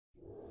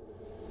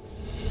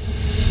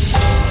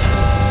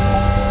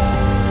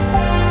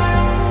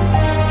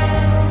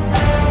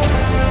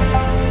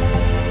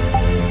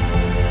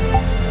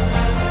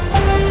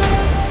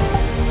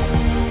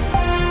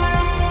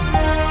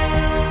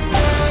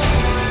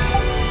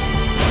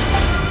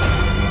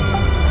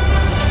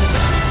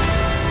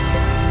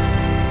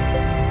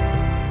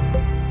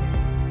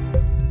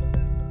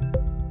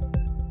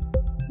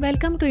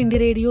Welcome to Indie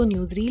Radio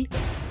Newsreel.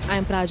 I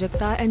am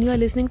Prajakta and you are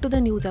listening to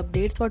the news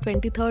updates for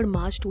 23rd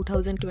March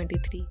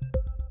 2023.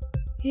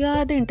 Here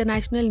are the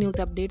international news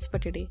updates for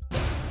today.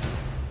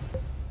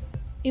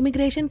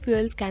 Immigration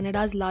fuels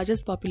Canada's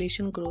largest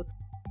population growth.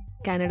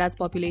 Canada's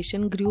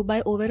population grew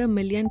by over 1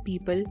 million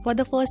people for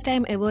the first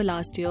time ever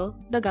last year,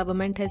 the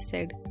government has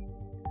said.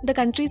 The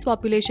country's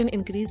population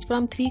increased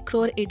from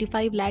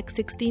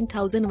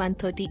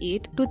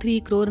 3,85,16,138 to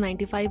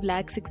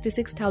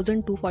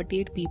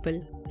 3,95,66,248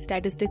 people,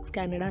 Statistics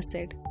Canada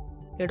said.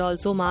 It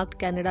also marked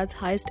Canada's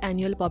highest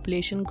annual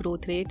population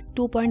growth rate,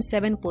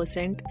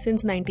 2.7%,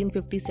 since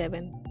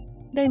 1957.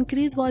 The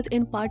increase was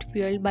in part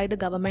fueled by the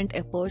government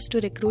efforts to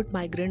recruit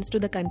migrants to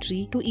the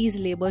country to ease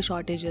labour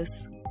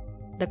shortages.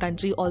 The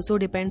country also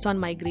depends on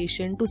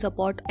migration to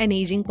support an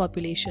ageing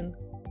population.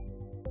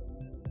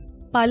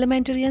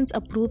 Parliamentarians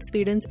approve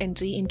Sweden's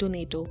entry into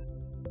NATO.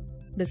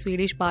 The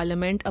Swedish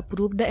Parliament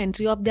approved the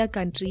entry of their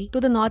country to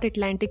the North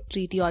Atlantic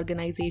Treaty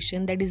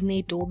Organization, that is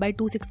NATO, by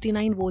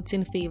 269 votes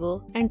in favour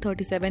and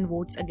 37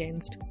 votes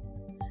against.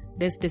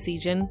 This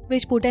decision,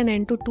 which put an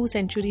end to 2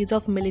 centuries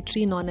of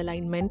military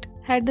non-alignment,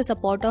 had the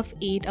support of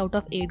 8 out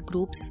of 8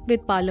 groups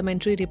with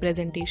parliamentary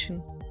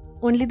representation.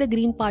 Only the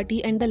Green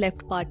Party and the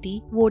Left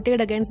Party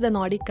voted against the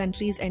Nordic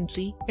countries'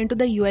 entry into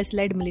the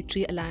US-led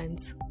military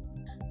alliance.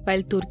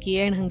 While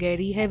Turkey and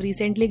Hungary have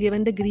recently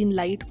given the green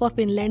light for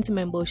Finland's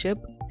membership,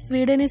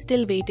 Sweden is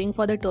still waiting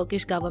for the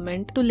Turkish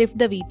government to lift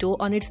the veto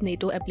on its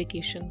NATO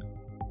application.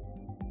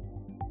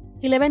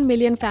 11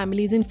 million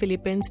families in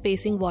Philippines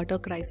facing water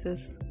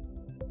crisis.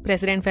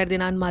 President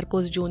Ferdinand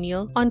Marcos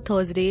Jr. on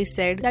Thursday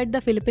said that the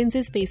Philippines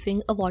is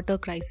facing a water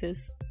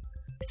crisis.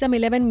 Some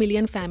 11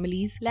 million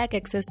families lack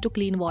access to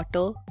clean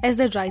water as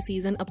the dry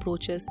season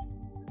approaches.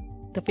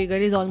 The figure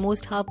is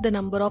almost half the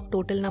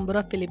total number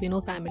of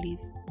Filipino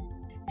families.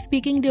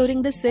 Speaking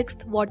during the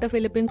 6th Water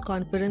Philippines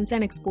Conference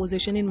and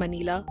Exposition in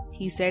Manila,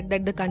 he said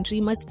that the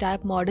country must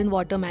tap modern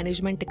water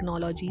management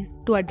technologies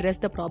to address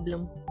the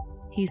problem.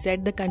 He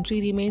said the country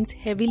remains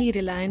heavily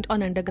reliant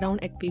on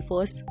underground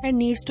aquifers and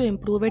needs to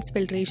improve its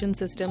filtration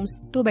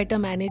systems to better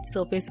manage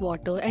surface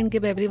water and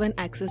give everyone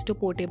access to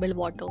potable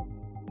water.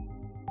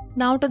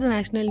 Now to the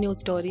national news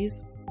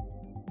stories.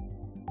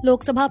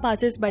 Lok Sabha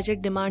passes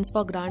budget demands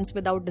for grants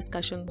without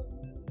discussion.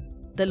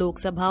 The Lok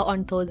Sabha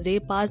on Thursday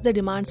passed the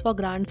demands for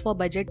grants for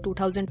budget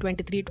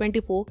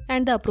 2023-24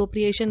 and the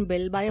appropriation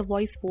bill by a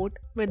voice vote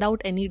without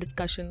any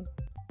discussion.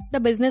 The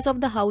business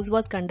of the House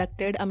was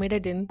conducted amid a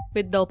din,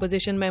 with the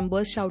opposition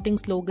members shouting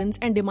slogans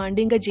and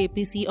demanding a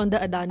JPC on the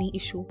Adani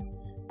issue.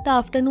 The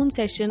afternoon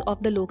session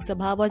of the Lok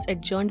Sabha was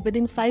adjourned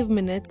within 5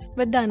 minutes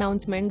with the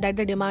announcement that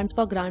the demands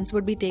for grants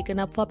would be taken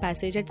up for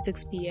passage at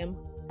 6 p.m.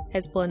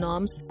 As per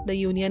norms, the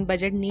union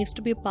budget needs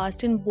to be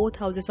passed in both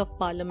houses of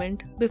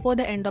parliament before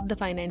the end of the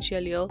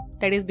financial year,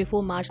 that is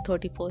before March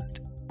 31st.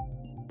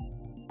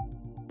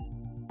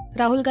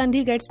 Rahul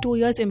Gandhi gets 2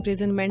 years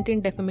imprisonment in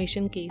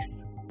defamation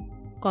case.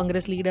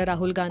 Congress leader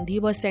Rahul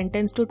Gandhi was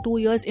sentenced to 2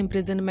 years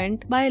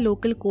imprisonment by a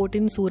local court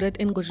in Surat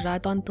in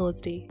Gujarat on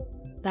Thursday.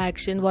 The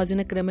action was in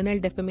a criminal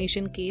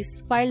defamation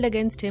case filed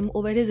against him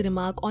over his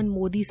remark on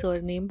Modi's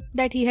surname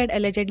that he had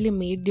allegedly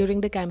made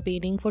during the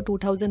campaigning for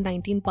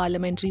 2019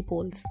 parliamentary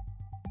polls.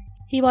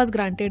 He was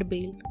granted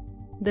bail.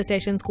 The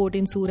Sessions Court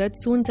in Surat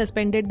soon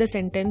suspended the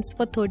sentence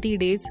for 30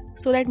 days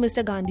so that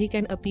Mr. Gandhi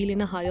can appeal in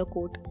a higher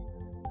court.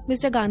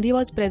 Mr. Gandhi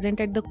was present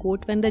at the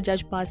court when the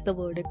judge passed the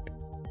verdict.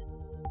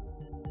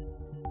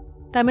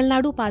 Tamil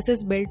Nadu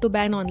passes bill to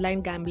ban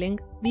online gambling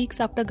weeks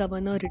after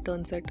governor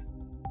returns it.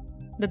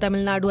 The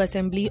Tamil Nadu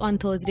Assembly on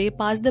Thursday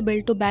passed the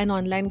bill to ban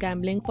online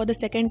gambling for the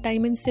second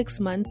time in 6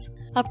 months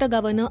after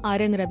Governor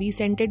R.N. Ravi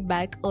sent it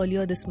back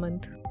earlier this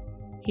month.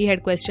 He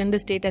had questioned the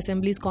State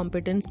Assembly's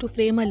competence to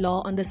frame a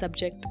law on the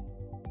subject.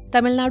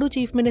 Tamil Nadu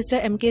Chief Minister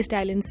M.K.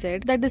 Stalin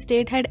said that the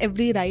state had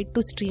every right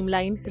to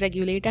streamline,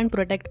 regulate and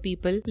protect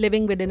people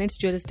living within its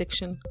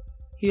jurisdiction.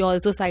 He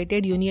also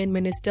cited Union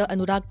Minister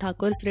Anurag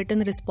Thakur's written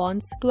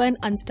response to an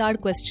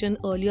unstarred question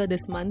earlier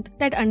this month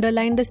that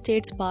underlined the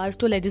state's powers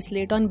to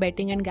legislate on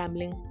betting and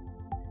gambling.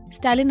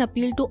 Stalin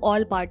appealed to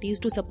all parties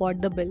to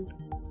support the bill.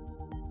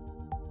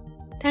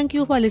 Thank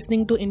you for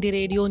listening to Indie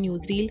Radio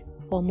Newsreel.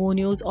 For more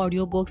news,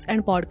 audiobooks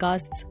and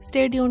podcasts,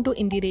 stay tuned to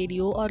Indie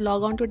Radio or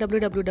log on to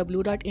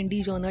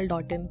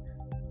www.indiejournal.in.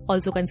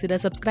 Also consider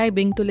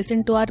subscribing to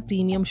listen to our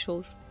premium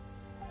shows.